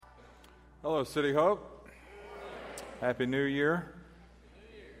Hello, City Hope. Happy New Year.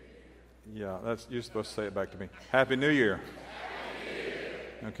 Yeah, you're supposed to say it back to me. Happy New Year.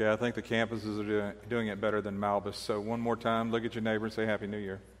 Okay, I think the campuses are doing it better than Malbus. So one more time, look at your neighbor and say Happy New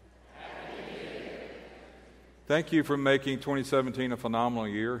Year. Happy New Year. Thank you for making 2017 a phenomenal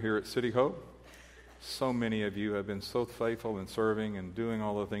year here at City Hope. So many of you have been so faithful in serving and doing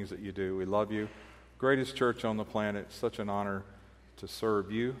all the things that you do. We love you. Greatest church on the planet. Such an honor to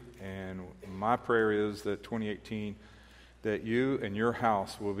serve you. And my prayer is that 2018, that you and your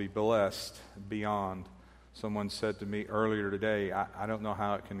house will be blessed beyond. Someone said to me earlier today, I don't know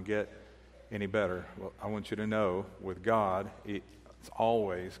how it can get any better. Well, I want you to know, with God, it's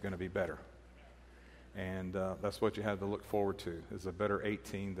always going to be better. And that's what you have to look forward to, is a better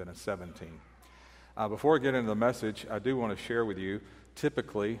 18 than a 17. Before I get into the message, I do want to share with you,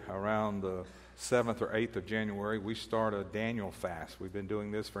 typically around the 7th or 8th of January, we start a Daniel fast. We've been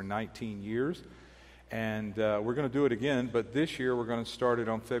doing this for 19 years, and we're going to do it again, but this year we're going to start it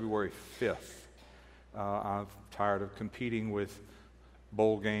on February 5th. I'm tired of competing with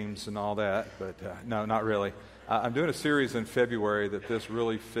bowl games and all that, but no, not really. I'm doing a series in February that this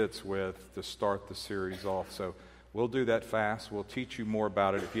really fits with to start the series off, so we'll do that fast. We'll teach you more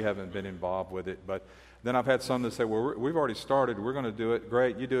about it if you haven't been involved with it, but then I've had some that say, well, we've already started. We're going to do it.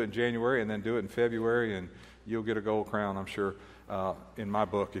 Great. You do it in January and then do it in February, and you'll get a gold crown, I'm sure, in my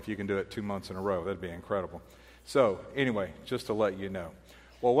book, if you can do it 2 months in a row. That'd be incredible. So anyway, just to let you know.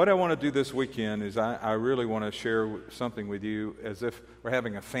 Well, what I want to do this weekend is I really want to share something with you as if we're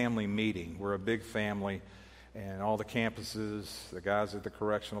having a family meeting. We're a big family, and all the campuses, the guys at the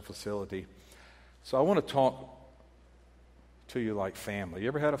correctional facility. So I want to talk to you like family. You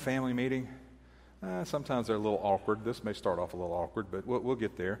ever had a family meeting? Sometimes they're a little awkward. This may start off a little awkward, but we'll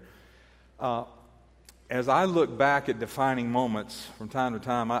get there. As I look back at defining moments from time to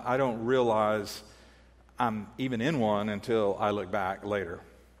time, I don't realize I'm even in one until I look back later.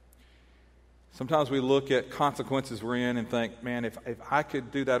 Sometimes we look at consequences we're in and think, man, if I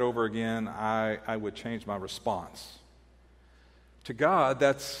could do that over again, I would change my response. To God,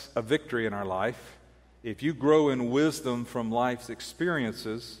 that's a victory in our life. If you grow in wisdom from life's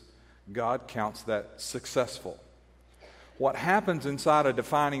experiences, God counts that successful. What happens inside a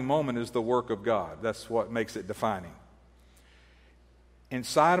defining moment is the work of God. That's what makes it defining.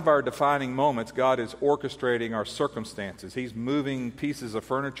 Inside of our defining moments, God is orchestrating our circumstances. He's moving pieces of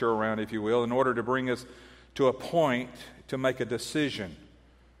furniture around, if you will, in order to bring us to a point to make a decision.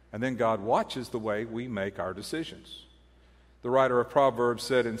 And then God watches the way we make our decisions. The writer of Proverbs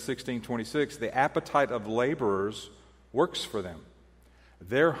said in 16:26, the appetite of laborers works for them.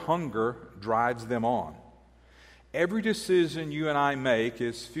 Their hunger drives them on. Every decision you and I make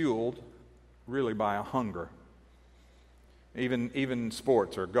is fueled really by a hunger. Even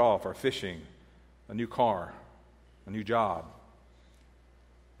sports or golf or fishing, a new car, a new job,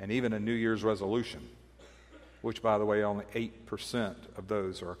 and even a New Year's resolution, which, by the way, only 8% of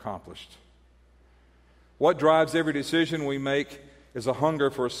those are accomplished. What drives every decision we make is a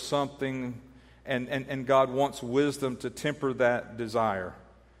hunger for something, and God wants wisdom to temper that desire.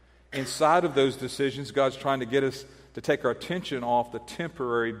 Inside of those decisions, God's trying to get us to take our attention off the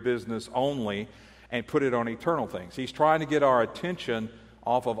temporary business only and put it on eternal things. He's trying to get our attention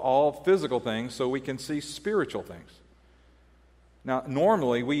off of all physical things so we can see spiritual things. Now,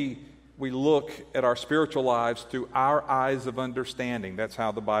 normally we look at our spiritual lives through our eyes of understanding. That's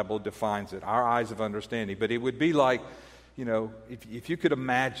how the Bible defines it, our eyes of understanding. But it would be like, you know, if you could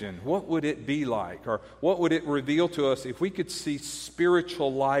imagine, what would it be like? Or what would it reveal to us if we could see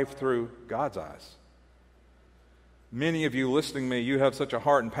spiritual life through God's eyes? Many of you listening to me, you have such a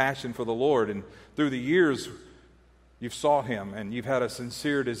heart and passion for the Lord, and through the years, you've sought Him, and you've had a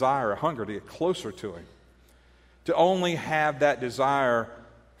sincere desire, a hunger to get closer to Him. To only have that desire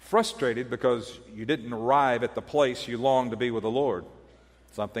frustrated because you didn't arrive at the place you long to be with the Lord.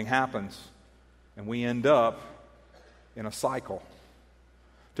 Something happens, and we end up in a cycle.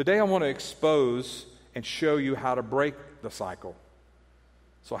 Today I want to expose and show you how to break the cycle.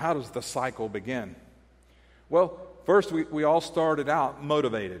 So how does the cycle begin? Well, first we all started out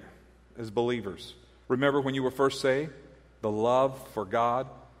motivated as believers. Remember when you were first saved? The love for God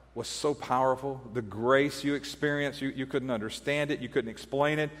was so powerful. The grace you experienced, you couldn't understand it, you couldn't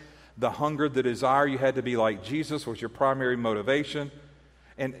explain it. The hunger, the desire you had to be like Jesus was your primary motivation.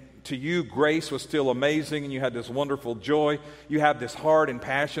 And to you, grace was still amazing, and you had this wonderful joy. You have this heart and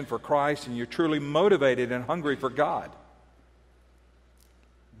passion for Christ, and you're truly motivated and hungry for God.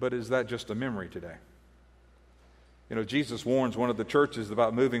 But is that just a memory today? You know, Jesus warns one of the churches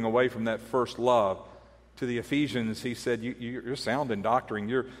about moving away from that first love. to the Ephesians, he said, you're sound in doctrine,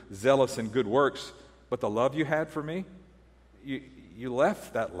 you're zealous in good works, but the love you had for me, you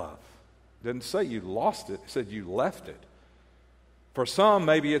left that love. It didn't say you lost it, it said you left it. For some,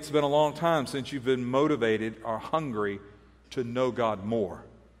 maybe it's been a long time since you've been motivated or hungry to know God more.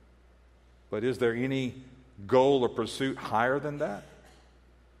 But is there any goal or pursuit higher than that?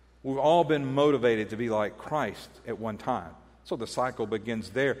 We've all been motivated to be like Christ at one time. So the cycle begins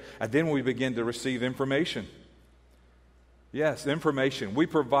there. And then we begin to receive information. Yes, information. We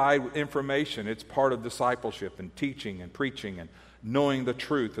provide information. It's part of discipleship and teaching and preaching and knowing the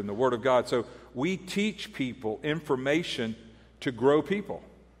truth and the Word of God. So we teach people information to grow people.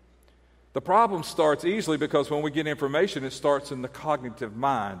 The problem starts easily because when we get information, it starts in the cognitive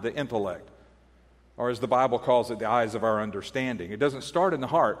mind, the intellect, or as the Bible calls it, the eyes of our understanding. It doesn't start in the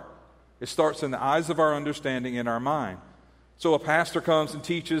heart. It starts in the eyes of our understanding in our mind. So a pastor comes and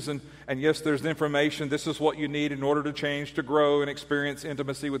teaches, and yes, there's the information. This is what you need in order to change, to grow, and experience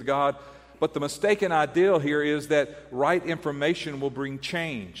intimacy with God. But the mistaken ideal here is that right information will bring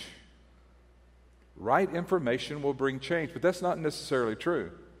change. Right information will bring change, but that's not necessarily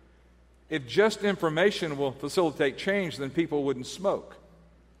true. If just information will facilitate change, then people wouldn't smoke.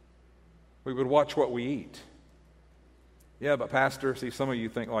 We would watch what we eat. Yeah, but Pastor, see, some of you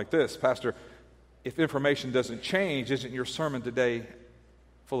think like this. Pastor, if information doesn't change, isn't your sermon today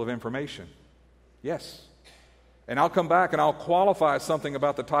full of information? Yes. And I'll come back and I'll qualify something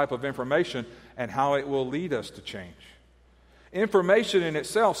about the type of information and how it will lead us to change. Information in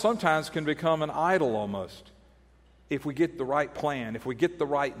itself sometimes can become an idol almost. If we get the right plan, if we get the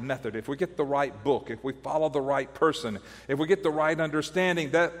right method, if we get the right book, if we follow the right person, if we get the right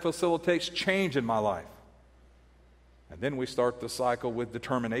understanding, that facilitates change in my life. And then we start the cycle with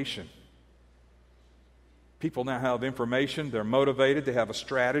determination. People now have information, they're motivated, they have a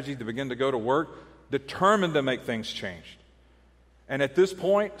strategy to begin to go to work, determined to make things change. And at this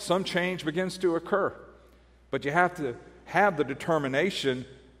point, some change begins to occur. But you have to have the determination.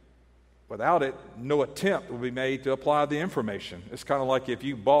 Without it, no attempt will be made to apply the information. It's kind of like if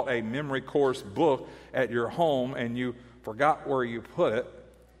you bought a memory course book at your home and you forgot where you put it,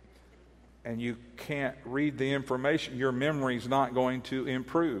 and you can't read the information, your memory's not going to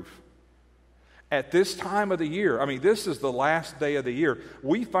improve. At this time of the year, this is the last day of the year,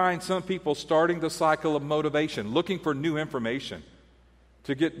 we find some people starting the cycle of motivation, looking for new information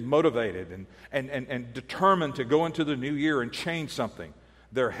to get motivated and determined to go into the new year and change something.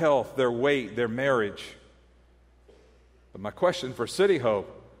 Their health, their weight, their marriage. But my question for City Hope,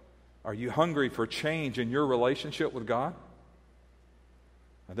 are you hungry for change in your relationship with God?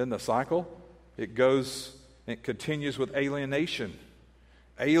 And then the cycle, it continues with alienation.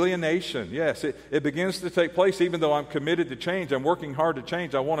 Alienation, yes, it begins to take place even though I'm committed to change. I'm working hard to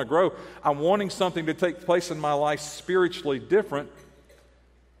change. I want to grow. I'm wanting something to take place in my life spiritually different.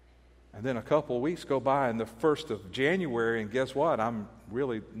 And then a couple of weeks go by, and the 1st of January, and guess what? I'm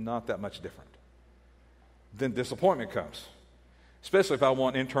really not that much different. Then disappointment comes, especially if I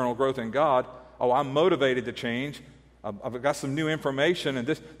want internal growth in God. Oh, I'm motivated to change. I've got some new information, and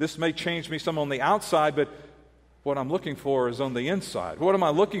this may change me some on the outside, but what I'm looking for is on the inside. What am I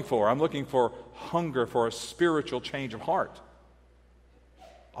looking for? I'm looking for hunger for a spiritual change of heart.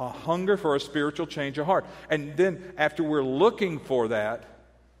 A hunger for a spiritual change of heart. And then after we're looking for that,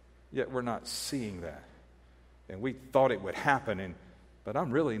 yet we're not seeing that. And we thought it would happen, but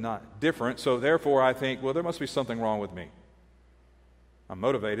I'm really not different. So therefore I think, well, there must be something wrong with me. I'm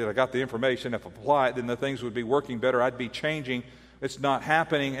motivated. I got the information. If I apply it, then the things would be working better. I'd be changing. It's not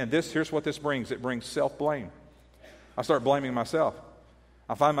happening. And here's what this brings. It brings self-blame. I start blaming myself.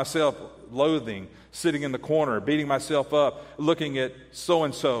 I find myself loathing, sitting in the corner, beating myself up, looking at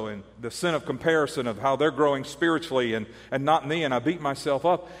so-and-so and the sin of comparison of how they're growing spiritually and not me, and I beat myself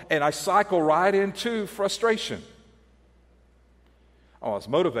up, and I cycle right into frustration. Oh, I was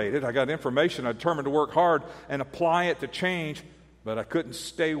motivated. I got information. I determined to work hard and apply it to change, but I couldn't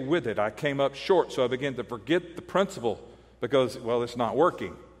stay with it. I came up short, so I began to forget the principle because, well, it's not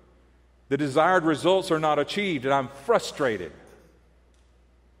working. The desired results are not achieved, and I'm frustrated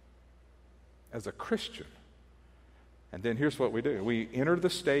as a Christian. And then here's what we do. We enter the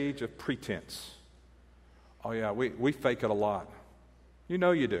stage of pretense. Oh, yeah, we fake it a lot. You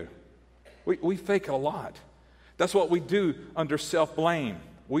know you do. We fake it a lot. That's what we do under self-blame.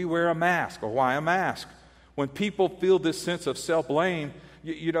 We wear a mask. Or why a mask? When people feel this sense of self-blame,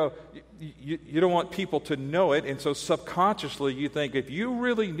 you don't want people to know it, and so subconsciously you think, if you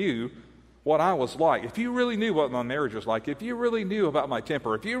really knew what I was like, if you really knew what my marriage was like, if you really knew about my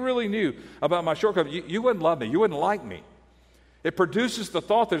temper, if you really knew about my shortcomings, you wouldn't love me, you wouldn't like me. It produces the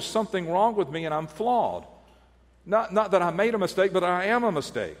thought there's something wrong with me and I'm flawed. Not that I made a mistake, but I am a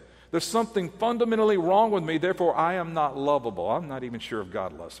mistake. There's something fundamentally wrong with me, therefore I am not lovable. I'm not even sure if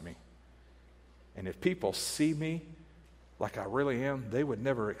God loves me. And if people see me like I really am, they would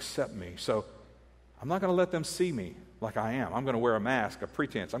never accept me. So I'm not going to let them see me like I am. I'm going to wear a mask, a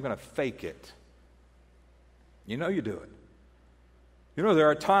pretense. I'm going to fake it. You know you do it. You know there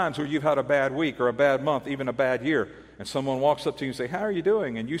are times where you've had a bad week or a bad month, even a bad year, and someone walks up to you and say, "How are you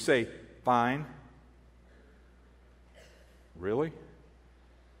doing?" And you say, "Fine." Really?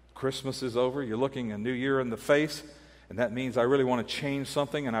 Christmas is over. You're looking a new year in the face, and that means I really want to change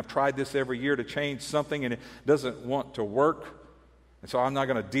something, and I've tried this every year to change something, and it doesn't want to work, and so I'm not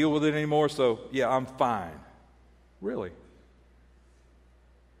going to deal with it anymore, so yeah, I'm fine. Really?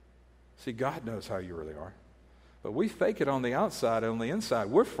 See, God knows how you really are. But we fake it on the outside and on the inside.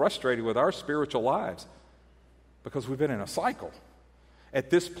 We're frustrated with our spiritual lives because we've been in a cycle.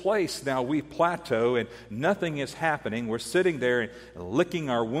 At this place now we plateau and nothing is happening. We're sitting there and licking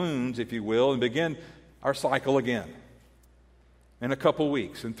our wounds, if you will, and begin our cycle again. In a couple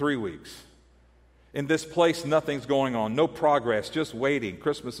weeks, in 3 weeks. In this place, nothing's going on. No progress, just waiting.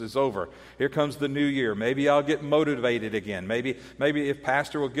 Christmas is over. Here comes the new year. Maybe I'll get motivated again. Maybe if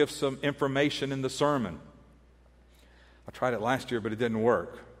Pastor will give some information in the sermon. I tried it last year, but it didn't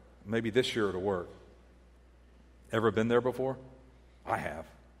work. Maybe this year it'll work. Ever been there before? I have.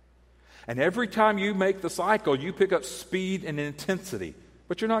 And every time you make the cycle, you pick up speed and intensity,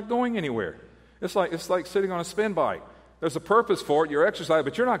 but you're not going anywhere. It's like sitting on a spin bike. There's a purpose for it, you're exercising,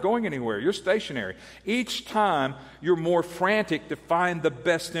 but you're not going anywhere. You're stationary. Each time, you're more frantic to find the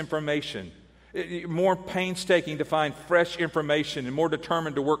best information, more painstaking to find fresh information, and more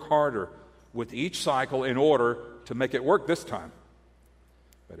determined to work harder with each cycle in order to make it work this time.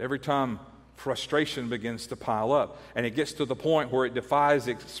 But every time, frustration begins to pile up, and it gets to the point where it defies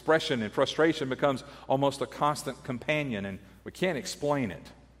expression, and frustration becomes almost a constant companion, and we can't explain it.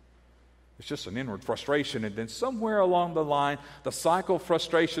 It's just an inward frustration, and then somewhere along the line, the cycle of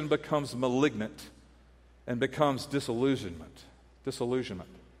frustration becomes malignant and becomes disillusionment.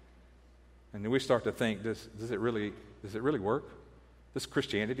 And then we start to think, does it really work? This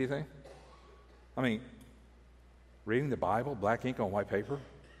Christianity thing? I mean, reading the Bible, black ink on white paper,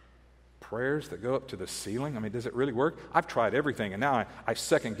 prayers that go up to the ceiling. I mean, does it really work? I've tried everything, and now I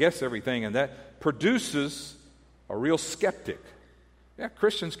second guess everything, and that produces a real skeptic. Yeah,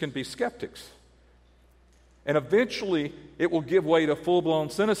 Christians can be skeptics. And eventually, it will give way to full-blown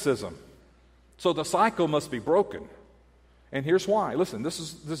cynicism. So the cycle must be broken. And here's why. Listen, this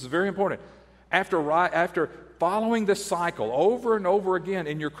is very important. After following this cycle over and over again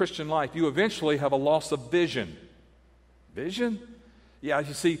in your Christian life, you eventually have a loss of vision. Vision? Yeah,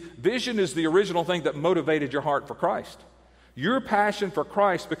 you see, vision is the original thing that motivated your heart for Christ. Your passion for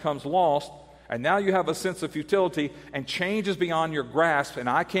Christ becomes lost, and now you have a sense of futility, and change is beyond your grasp, and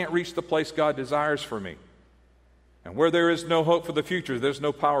I can't reach the place God desires for me. And where there is no hope for the future, there's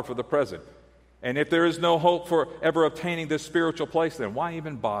no power for the present. And if there is no hope for ever obtaining this spiritual place, then why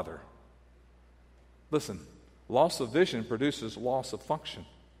even bother? Listen, loss of vision produces loss of function.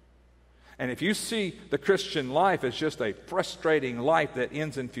 And if you see the Christian life as just a frustrating life that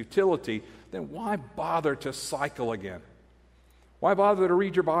ends in futility, then why bother to cycle again? Why bother to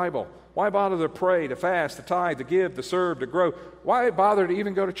read your Bible? Why bother to pray, to fast, to tithe, to give, to serve, to grow? Why bother to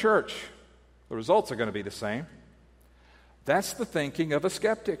even go to church? The results are going to be the same. That's the thinking of a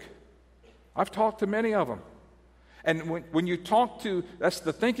skeptic. I've talked to many of them. And when you talk to, that's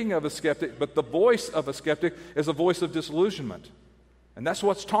the thinking of a skeptic, but the voice of a skeptic is a voice of disillusionment. And that's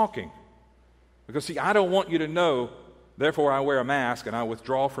what's talking. Because, see, I don't want you to know, therefore I wear a mask and I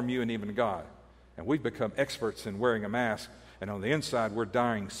withdraw from you and even God. And we've become experts in wearing a mask, and on the inside we're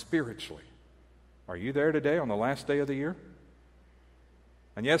dying spiritually. Are you there today on the last day of the year?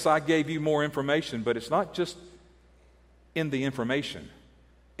 And yes, I gave you more information, but it's not just in the information.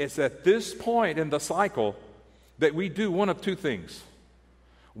 It's at this point in the cycle that we do one of two things.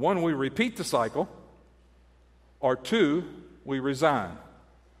 One, we repeat the cycle, or two, we resign.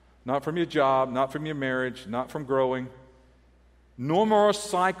 Not from your job, not from your marriage, not from growing. No more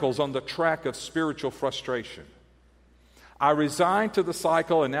cycles on the track of spiritual frustration. I resign to the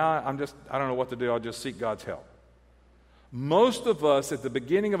cycle, and now I don't know what to do. I'll just seek God's help. Most of us at the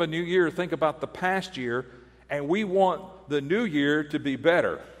beginning of a new year think about the past year, and we want the new year to be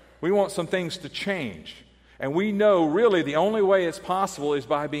better. We want some things to change. And we know really the only way it's possible is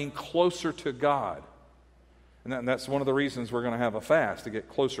by being closer to God. And that's one of the reasons we're going to have a fast, to get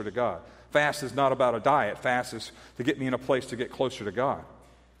closer to God. Fast is not about a diet. Fast is to get me in a place to get closer to God.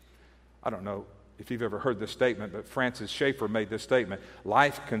 I don't know if you've ever heard this statement, but Francis Schaeffer made this statement.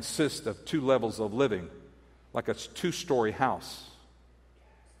 Life consists of two levels of living, like a two-story house.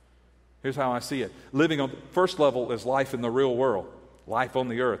 Here's how I see it. Living on the first level is life in the real world, life on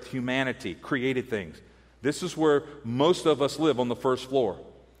the earth, humanity, created things. This is where most of us live, on the first floor.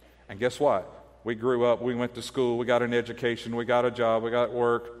 And guess what? We grew up, we went to school, we got an education, we got a job, we got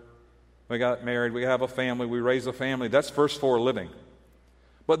work, we got married, we have a family, we raise a family. That's first floor living.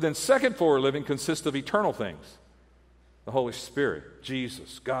 But then second floor living consists of eternal things. The Holy Spirit,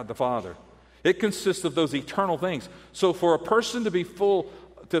 Jesus, God the Father. It consists of those eternal things. So for a person to be filled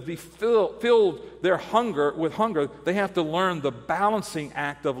their hunger with hunger, they have to learn the balancing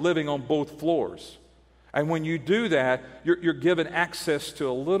act of living on both floors. And when you do that, you're given access to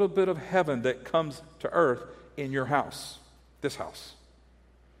a little bit of heaven that comes to earth in your house, this house.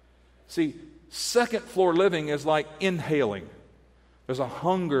 See, second floor living is like inhaling. There's a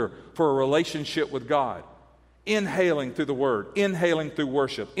hunger for a relationship with God. Inhaling through the Word, inhaling through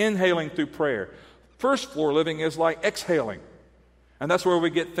worship, inhaling through prayer. First floor living is like exhaling. And that's where we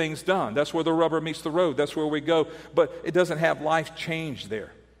get things done. That's where the rubber meets the road. That's where we go. But it doesn't have life change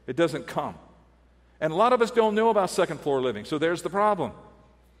there. It doesn't come. And a lot of us don't know about second floor living, so there's the problem.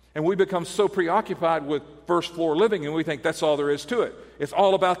 And we become so preoccupied with first floor living, and we think that's all there is to it. It's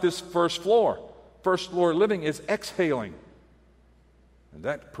all about this first floor. First floor living is exhaling. And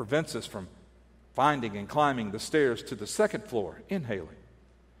that prevents us from finding and climbing the stairs to the second floor, inhaling.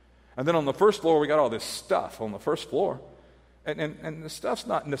 And then on the first floor, we got all this stuff on the first floor. And the stuff's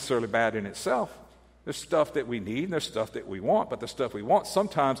not necessarily bad in itself. There's stuff that we need, and there's stuff that we want, but the stuff we want,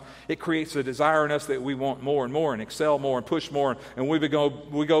 sometimes it creates a desire in us that we want more and more and excel more and push more, and we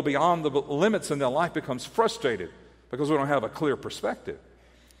go beyond the limits, and then life becomes frustrated because we don't have a clear perspective.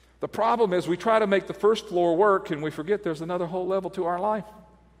 The problem is we try to make the first floor work, and we forget there's another whole level to our life.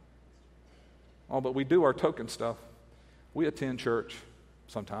 Oh, but we do our token stuff. We attend church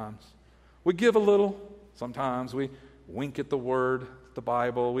sometimes. We give a little sometimes. We wink at the Word, the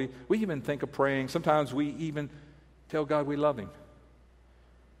Bible. We even think of praying. Sometimes we even tell God we love Him.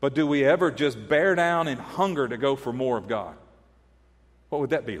 But do we ever just bear down in hunger to go for more of God? What would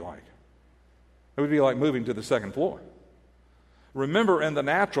that be like? It would be like moving to the second floor. Remember, in the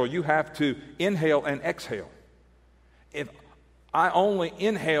natural, you have to inhale and exhale. If I only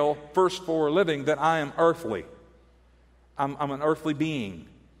inhale first floor living, then I am earthly. I'm an earthly being,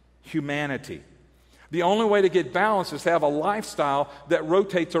 humanity. The only way to get balance is to have a lifestyle that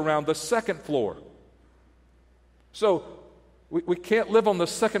rotates around the second floor. So we can't live on the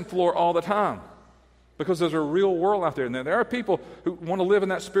second floor all the time because there's a real world out there. And there are people who want to live in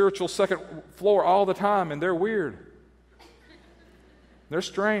that spiritual second floor all the time, and they're weird. They're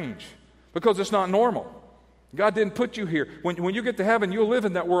strange because it's not normal. God didn't put you here. When you get to heaven, you'll live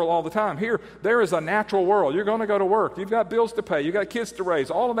in that world all the time. Here, there is a natural world. You're going to go to work. You've got bills to pay. You've got kids to raise.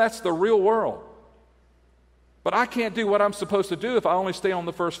 All of that's the real world. But I can't do what I'm supposed to do if I only stay on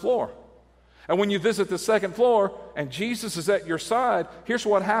the first floor. And when you visit the second floor and Jesus is at your side, here's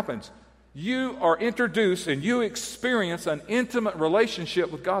what happens. You are introduced and you experience an intimate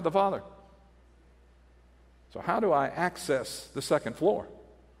relationship with God the Father. So how do I access the second floor?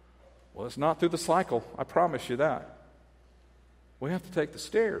 Well, it's not through the cycle, I promise you that. We have to take the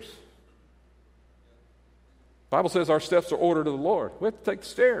stairs. The Bible says our steps are ordered of the Lord. We have to take the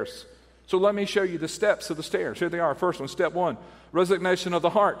stairs. So let me show you the steps of the stairs. Here they are. First one, step one, resignation of the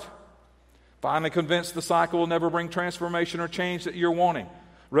heart. Finally convinced the cycle will never bring transformation or change that you're wanting.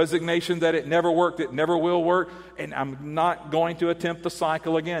 Resignation that it never worked, it never will work, and I'm not going to attempt the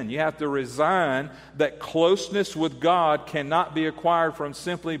cycle again. You have to resign that closeness with God cannot be acquired from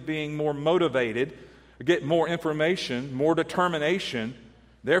simply being more motivated, get more information, more determination,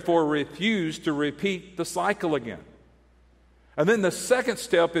 therefore refuse to repeat the cycle again. And then the second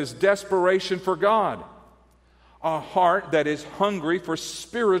step is desperation for God. A heart that is hungry for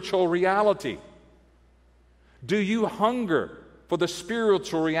spiritual reality. Do you hunger for the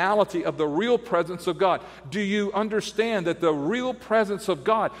spiritual reality of the real presence of God? Do you understand that the real presence of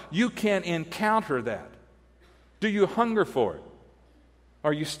God, you can encounter that? Do you hunger for it?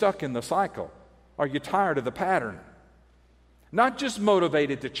 Are you stuck in the cycle? Are you tired of the pattern? Not just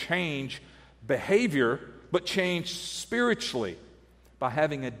motivated to change behavior, but change spiritually by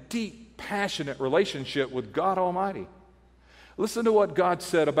having a deep, passionate relationship with God Almighty. Listen to what God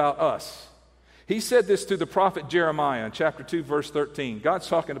said about us. He said this to the prophet Jeremiah in chapter 2, verse 13. God's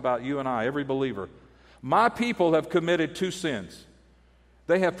talking about you and I, every believer. My people have committed two sins.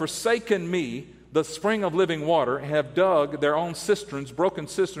 They have forsaken me, the spring of living water, and have dug their own cisterns, broken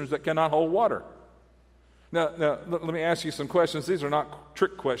cisterns that cannot hold water. Now, let me ask you some questions. These are not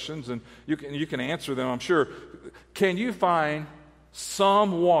trick questions, and you can answer them, I'm sure. Can you find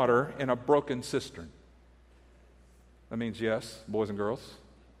some water in a broken cistern? That means yes, boys and girls.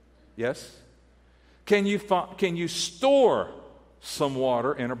 Yes? Can you store some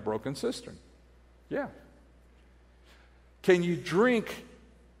water in a broken cistern? Yeah. Can you drink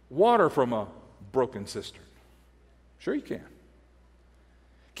water from a broken cistern? Sure you can.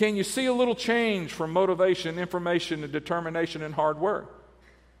 Can you see a little change from motivation, information, and determination and hard work?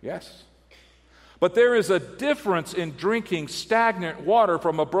 Yes. But there is a difference in drinking stagnant water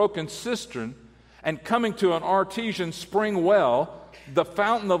from a broken cistern and coming to an artesian spring well, the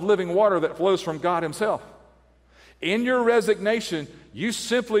fountain of living water that flows from God Himself. In your resignation, you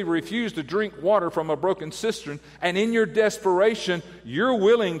simply refuse to drink water from a broken cistern, and in your desperation, you're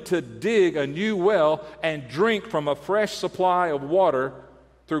willing to dig a new well and drink from a fresh supply of water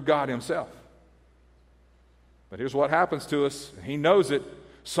through God Himself. But here's what happens to us. He knows it.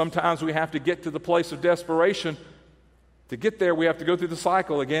 Sometimes we have to get to the place of desperation. To get there, we have to go through the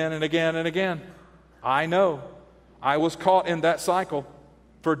cycle again and again and again. I know. I was caught in that cycle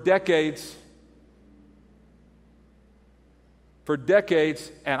for decades.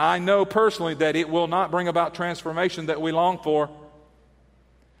 And I know personally that it will not bring about transformation that we long for.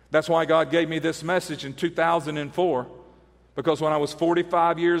 That's why God gave me this message in 2004. Because when I was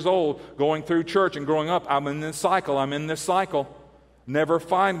 45 years old, going through church and growing up, I'm in this cycle. Never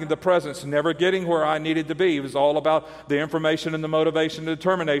finding the presence, never getting where I needed to be. It was all about the information and the motivation and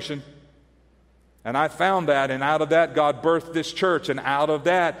determination. And I found that, and out of that, God birthed this church. And out of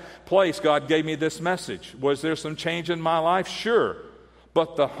that place, God gave me this message. Was there some change in my life? Sure.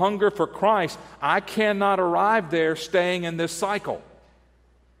 But the hunger for Christ, I cannot arrive there staying in this cycle.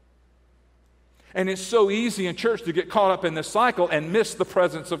 And it's so easy in church to get caught up in this cycle and miss the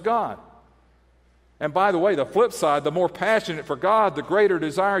presence of God. And by the way, the flip side, the more passionate for God, the greater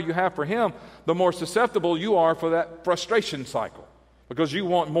desire you have for Him, the more susceptible you are for that frustration cycle. Because you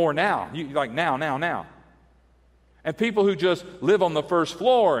want more now. You like now. And people who just live on the first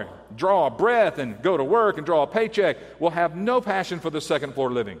floor and draw a breath and go to work and draw a paycheck will have no passion for the second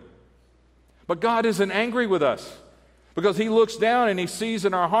floor living. But God isn't angry with us because He looks down and He sees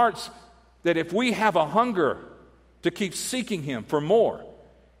in our hearts that if we have a hunger to keep seeking Him for more,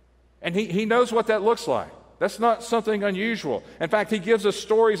 and He knows what that looks like. That's not something unusual. In fact, He gives us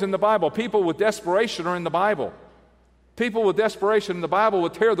stories in the Bible. People with desperation are in the Bible. People with desperation in the Bible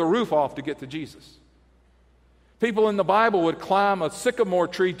would tear the roof off to get to Jesus. People in the Bible would climb a sycamore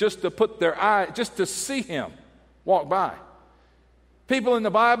tree just to see Him walk by. People in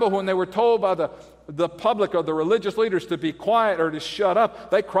the Bible, when they were told by the public or the religious leaders to be quiet or to shut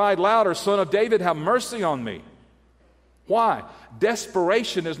up, they cried louder, "Son of David, have mercy on me." Why?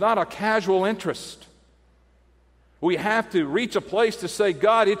 Desperation is not a casual interest. We have to reach a place to say,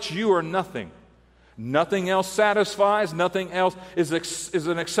 God, it's you or nothing. Nothing else satisfies. Nothing else is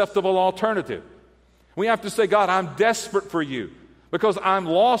an acceptable alternative. We have to say, God, I'm desperate for you because I'm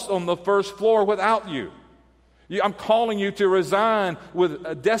lost on the first floor without you. I'm calling you to resign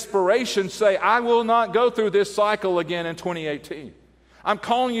with desperation. Say, I will not go through this cycle again in 2018. I'm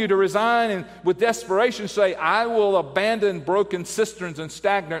calling you to resign and with desperation say, I will abandon broken cisterns and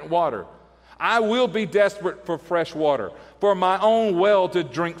stagnant water. I will be desperate for fresh water, for my own well to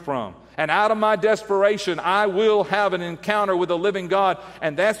drink from. And out of my desperation, I will have an encounter with the living God,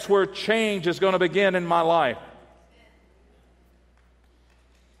 and that's where change is going to begin in my life.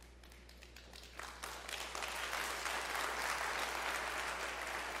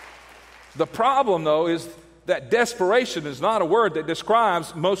 The problem, though, is that desperation is not a word that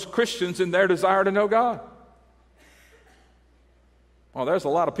describes most Christians in their desire to know God. Well, there's a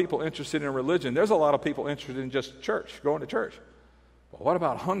lot of people interested in religion. There's a lot of people interested in just church, going to church. But what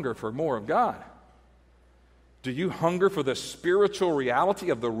about hunger for more of God? Do you hunger for the spiritual reality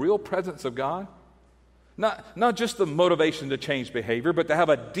of the real presence of God? Not just the motivation to change behavior, but to have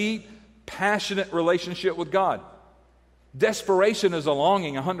a deep, passionate relationship with God. Desperation is a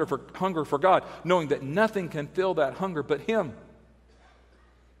longing, a hunger for God, knowing that nothing can fill that hunger but Him.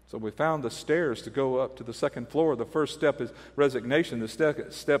 So we found the stairs to go up to the second floor. The first step is resignation. The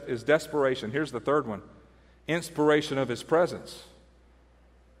second step is desperation. Here's the third one. Inspiration of His presence.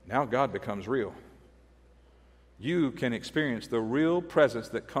 Now God becomes real. You can experience the real presence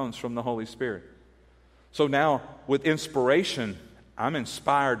that comes from the Holy Spirit. So now, with inspiration, I'm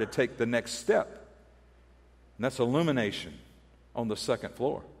inspired to take the next step. And that's illumination on the second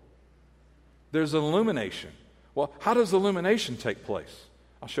floor. There's illumination. Well, how does illumination take place?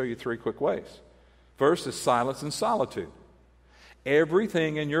 I'll show you three quick ways. First is silence and solitude.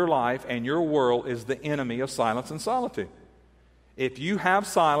 Everything in your life and your world is the enemy of silence and solitude. If you have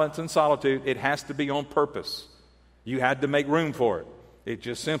silence and solitude, it has to be on purpose. You had to make room for it. It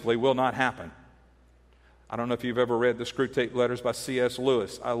just simply will not happen. I don't know if you've ever read the Screwtape Letters by C.S.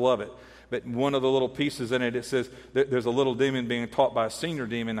 Lewis. I love it. But one of the little pieces in it, it says that there's a little demon being taught by a senior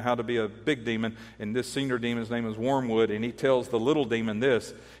demon how to be a big demon. And this senior demon's name is Wormwood. And he tells the little demon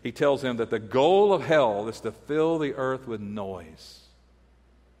this. He tells him that the goal of hell is to fill the earth with noise.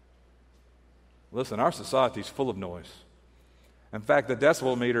 Listen, our society is full of noise. In fact, the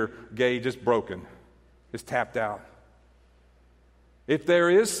decibel meter gauge is broken. It's tapped out. If there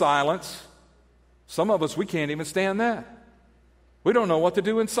is silence, some of us, we can't even stand that. We don't know what to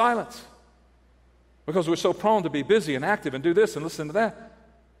do in silence because we're so prone to be busy and active and do this and listen to that.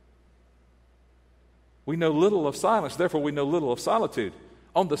 We know little of silence, therefore we know little of solitude.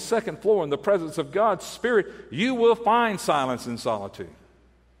 On the second floor, in the presence of God's Spirit, you will find silence and solitude.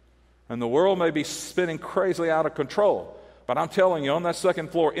 And the world may be spinning crazily out of control, but I'm telling you, on that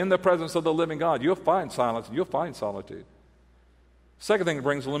second floor, in the presence of the living God, you'll find silence and you'll find solitude. Second thing that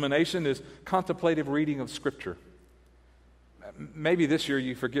brings illumination is contemplative reading of Scripture. Maybe this year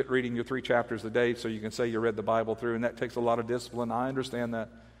you forget reading your 3 chapters a day so you can say you read the Bible through, and that takes a lot of discipline. I understand that.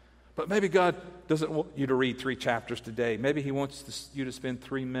 But maybe God doesn't want you to read 3 chapters today. Maybe He wants you to spend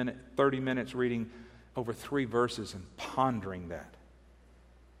 30 minutes reading over 3 verses and pondering that.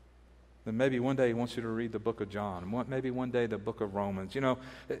 Then maybe one day He wants you to read the book of John. Maybe one day the book of Romans.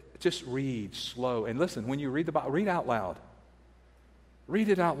 Just read slow. And listen, when you read the Bible, read out loud. Read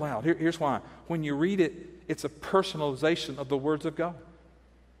it out loud. Here's why. When you read it, it's a personalization of the words of God.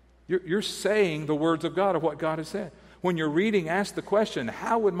 You're saying the words of God, of what God has said. When you're reading, ask the question,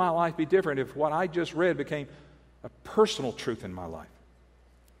 how would my life be different if what I just read became a personal truth in my life?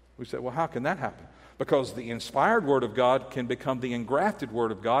 We say, well, how can that happen? Because the inspired Word of God can become the engrafted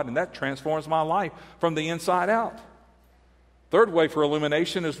Word of God, and that transforms my life from the inside out. Third way for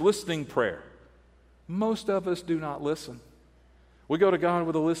illumination is listening prayer. Most of us do not listen. We go to God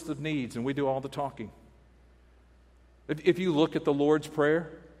with a list of needs, and we do all the talking. If you look at the Lord's Prayer,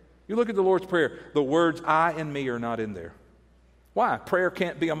 the words I and me are not in there. Why? Prayer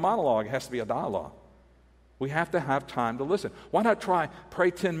can't be a monologue. It has to be a dialogue. We have to have time to listen. Why not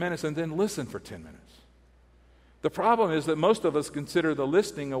pray 10 minutes and then listen for 10 minutes? The problem is that most of us consider the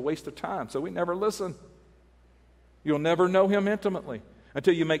listening a waste of time, so we never listen. You'll never know Him intimately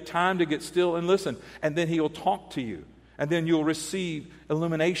until you make time to get still and listen, and then He'll talk to you, and then you'll receive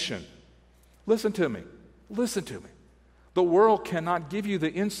illumination. Listen to me. Listen to me. The world cannot give you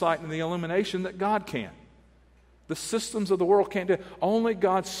the insight and the illumination that God can. The systems of the world can't do it. Only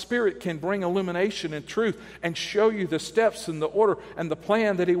God's Spirit can bring illumination and truth and show you the steps and the order and the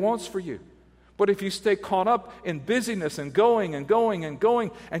plan that He wants for you. But if you stay caught up in busyness and going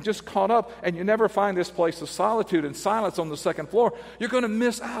and just caught up and you never find this place of solitude and silence on the second floor, you're going to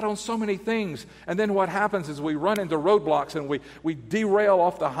miss out on so many things. And then what happens is we run into roadblocks and we derail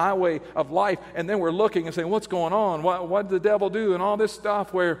off the highway of life, and then we're looking and saying, what's going on? What did the devil do? And all this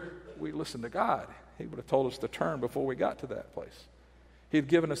stuff, where we listen to God. He would have told us to turn before we got to that place. He'd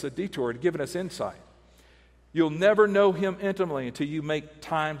given us a detour. He'd given us insight. You'll never know Him intimately until you make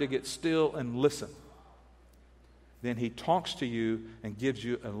time to get still and listen. Then He talks to you and gives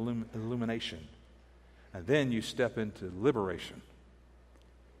you illumination. And then you step into liberation.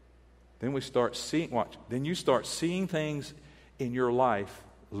 Then we start seeing, watch, then you start seeing things in your life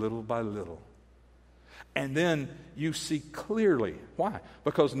little by little. And then you see clearly. Why?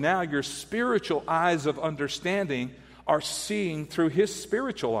 Because now your spiritual eyes of understanding are seeing through His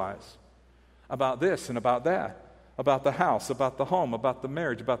spiritual eyes. About this and about that, about the house, about the home, about the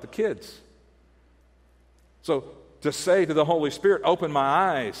marriage, about the kids. So to say to the Holy Spirit, open my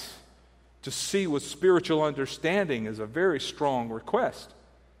eyes to see with spiritual understanding is a very strong request.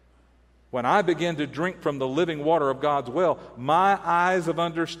 When I begin to drink from the living water of God's well, my eyes of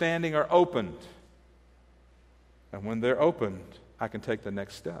understanding are opened. And when they're opened, I can take the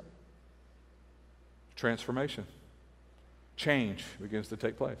next step. Transformation. Change begins to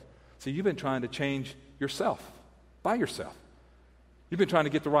take place. See, you've been trying to change yourself, by yourself. You've been trying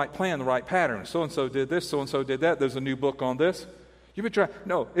to get the right plan, the right pattern. So-and-so did this, so-and-so did that. There's a new book on this. You've been trying.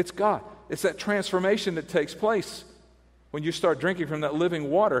 No, it's God. It's that transformation that takes place when you start drinking from that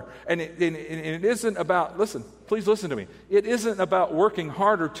living water. And it isn't about, listen, please listen to me. It isn't about working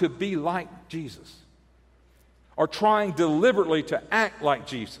harder to be like Jesus or trying deliberately to act like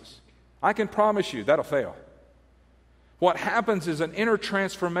Jesus. I can promise you that'll fail. What happens is an inner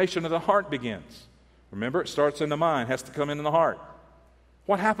transformation of the heart begins. Remember, it starts in the mind, has to come in the heart.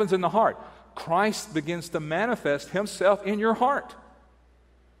 What happens in the heart? Christ begins to manifest himself in your heart.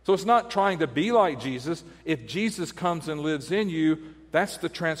 So it's not trying to be like Jesus. If Jesus comes and lives in you, that's the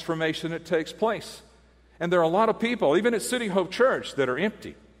transformation that takes place. And there are a lot of people, even at City Hope Church, that are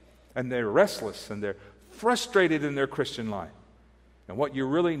empty, and they're restless, and they're frustrated in their Christian life. And what you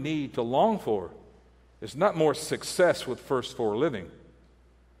really need to long for is not more success with first floor living,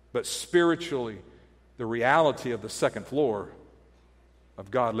 but spiritually, the reality of the second floor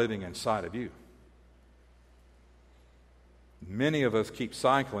of God living inside of you. Many of us keep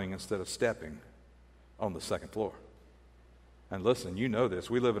cycling instead of stepping on the second floor. And listen, you know this.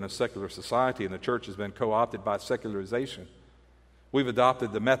 We live in a secular society, and the church has been co-opted by secularization. We've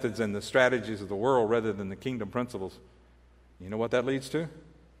adopted the methods and the strategies of the world rather than the kingdom principles. You know what that leads to?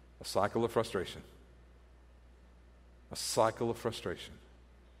 A cycle of frustration. A cycle of frustration.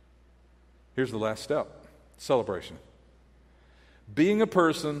 Here's the last step: celebration. Being a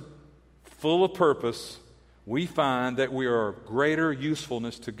person full of purpose, we find that we are of greater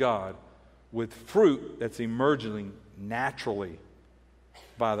usefulness to God with fruit that's emerging naturally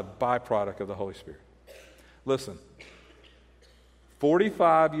by the byproduct of the Holy Spirit. Listen,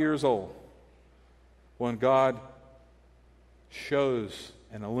 45 years old, when God shows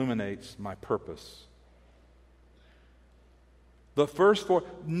and illuminates my purpose. The first four,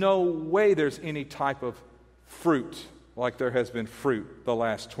 no way there's any type of fruit like there has been fruit the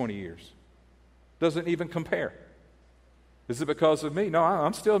last 20 years. Doesn't even compare. Is it because of me? No,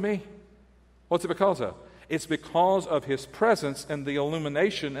 I'm still me. What's it because of? It's because of His presence and the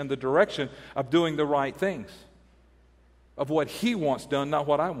illumination and the direction of doing the right things, of what He wants done, not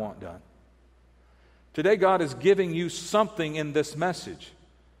what I want done. Today, God is giving you something in this message,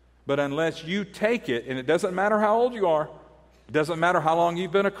 but unless you take it, and it doesn't matter how old you are, it doesn't matter how long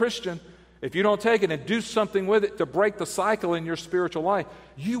you've been a Christian, if you don't take it and do something with it to break the cycle in your spiritual life,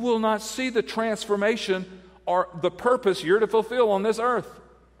 you will not see the transformation or the purpose you're to fulfill on this earth.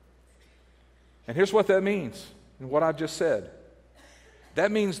 And here's what that means, and what I've just said.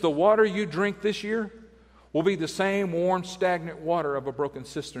 That means the water you drink this year will be the same warm, stagnant water of a broken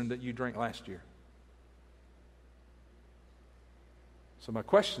cistern that you drank last year. So my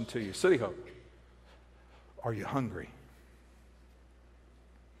question to you, City Hope, are you hungry?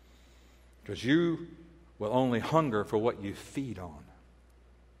 Because you will only hunger for what you feed on.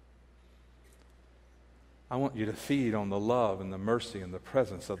 I want you to feed on the love and the mercy and the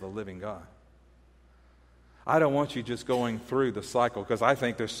presence of the living God. I don't want you just going through the cycle, because I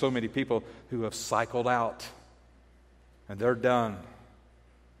think there's so many people who have cycled out and they're done.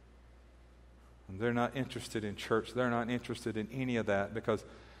 And they're not interested in church. They're not interested in any of that because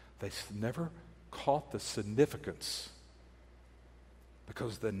they've never caught the significance.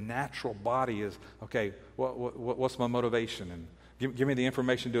 Because the natural body is, okay, what's my motivation? And give me the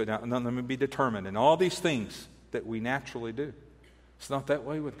information to do it now. And then let me be determined. And all these things that we naturally do. It's not that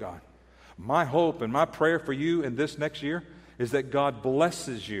way with God. My hope and my prayer for you in this next year is that God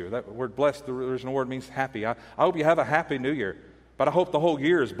blesses you. That word blessed, the original word means happy. I hope you have a happy new year. But I hope the whole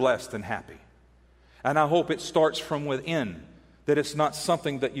year is blessed and happy. And I hope it starts from within. That it's not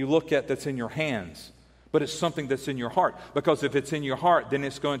something that you look at that's in your hands, but it's something that's in your heart. Because if it's in your heart, then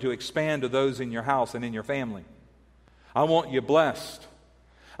it's going to expand to those in your house and in your family. I want you blessed.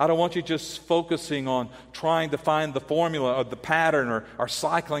 I don't want you just focusing on trying to find the formula or the pattern or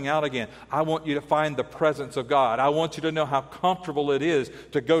cycling out again. I want you to find the presence of God. I want you to know how comfortable it is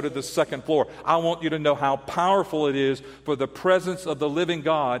to go to the second floor. I want you to know how powerful it is for the presence of the living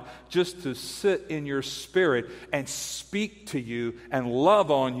God just to sit in your spirit and speak to you and love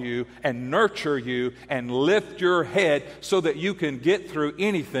on you and nurture you and lift your head so that you can get through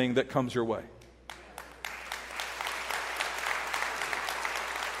anything that comes your way.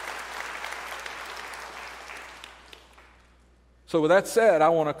 So with that said, I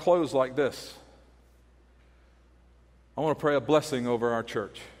want to close like this. I want to pray a blessing over our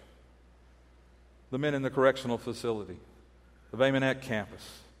church. The men in the correctional facility, the Vaymanet campus,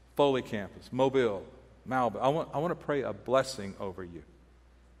 Foley campus, Mobile, Malba. I want to pray a blessing over you.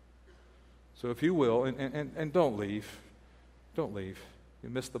 So if you will, and don't leave. Don't leave. You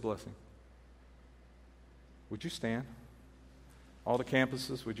missed the blessing. Would you stand? All the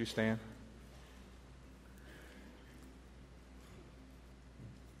campuses, would you stand?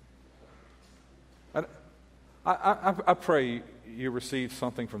 I pray you receive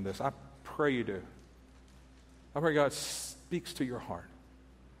something from this. I pray you do. I pray God speaks to your heart.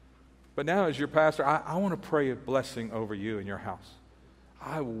 But now as your pastor, I want to pray a blessing over you and your house.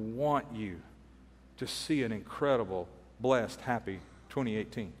 I want you to see an incredible, blessed, happy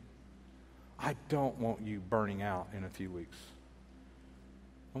 2018. I don't want you burning out in a few weeks.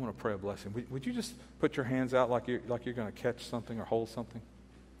 I want to pray a blessing. Would you just put your hands out like you're going to catch something or hold something?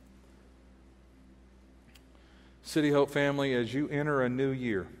 City Hope family, as you enter a new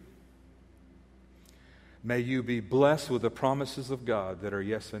year, may you be blessed with the promises of God that are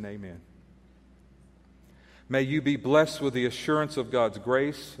yes and amen. May you be blessed with the assurance of God's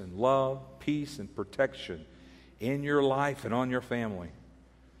grace and love, peace and protection in your life and on your family.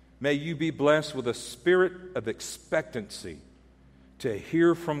 May you be blessed with a spirit of expectancy to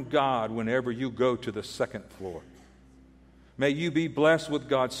hear from God whenever you go to the second floor. May you be blessed with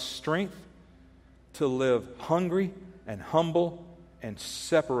God's strength to live hungry and humble and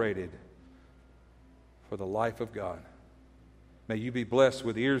separated for the life of God. May you be blessed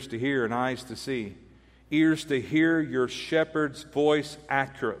with ears to hear and eyes to see, ears to hear your shepherd's voice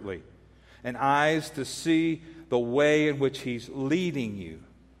accurately, and eyes to see the way in which he's leading you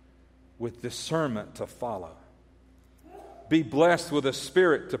with discernment to follow. Be blessed with a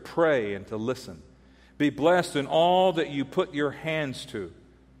spirit to pray and to listen. Be blessed in all that you put your hands to,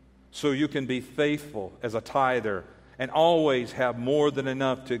 so you can be faithful as a tither and always have more than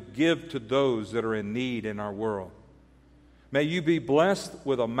enough to give to those that are in need in our world. May you be blessed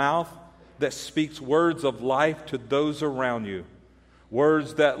with a mouth that speaks words of life to those around you,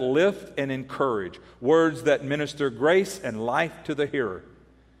 words that lift and encourage, words that minister grace and life to the hearer.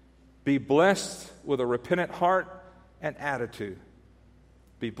 Be blessed with a repentant heart and attitude.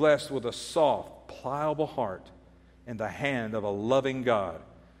 Be blessed with a soft, pliable heart in the hand of a loving God.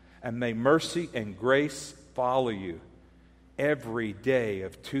 And may mercy and grace follow you every day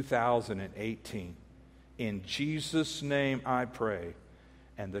of 2018. In Jesus' name I pray.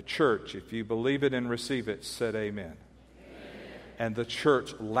 And the church, if you believe it and receive it, said amen. Amen. And the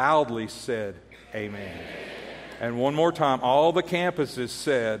church loudly said amen. Amen. And one more time, all the campuses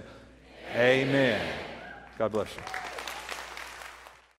said amen. God bless you.